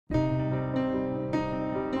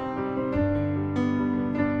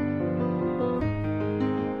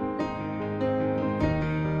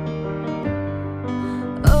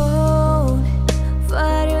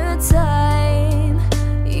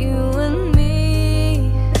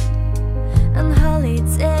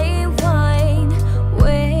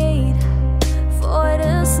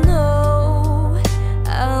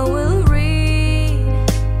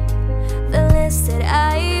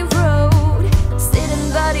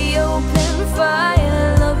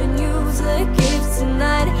fire. Loving you's a gift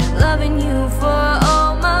tonight. Loving you for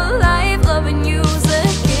all my life. Loving you's a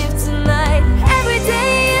gift tonight. Every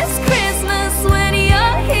day is Christmas when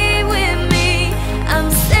you're here with me. I'm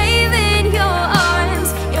safe in your arms.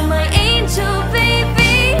 You're my angel,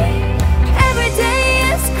 baby. Every day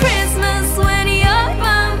is Christmas when you're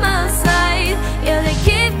by my side. You're the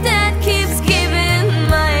gift that keeps giving,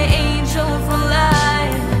 my angel for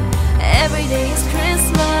life. Every day is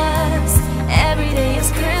Christmas. Every day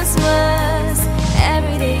is Christmas.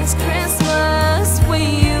 Every day is Christmas with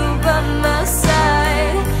you by my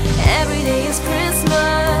side. Every day is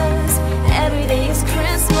Christmas. Every day is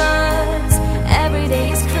Christmas. Every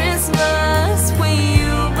day is Christmas with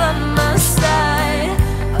you by my side.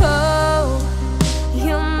 Oh,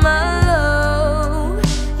 you're my love.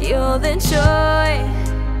 You're the joy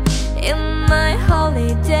in my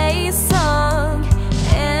holiday song.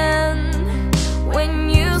 And when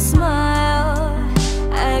you smile,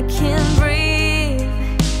 I can't breathe.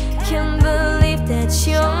 Can't believe that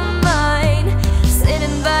you're mine.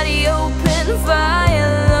 Sitting by the open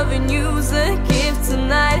fire. Loving you's a gift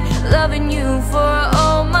tonight. Loving you for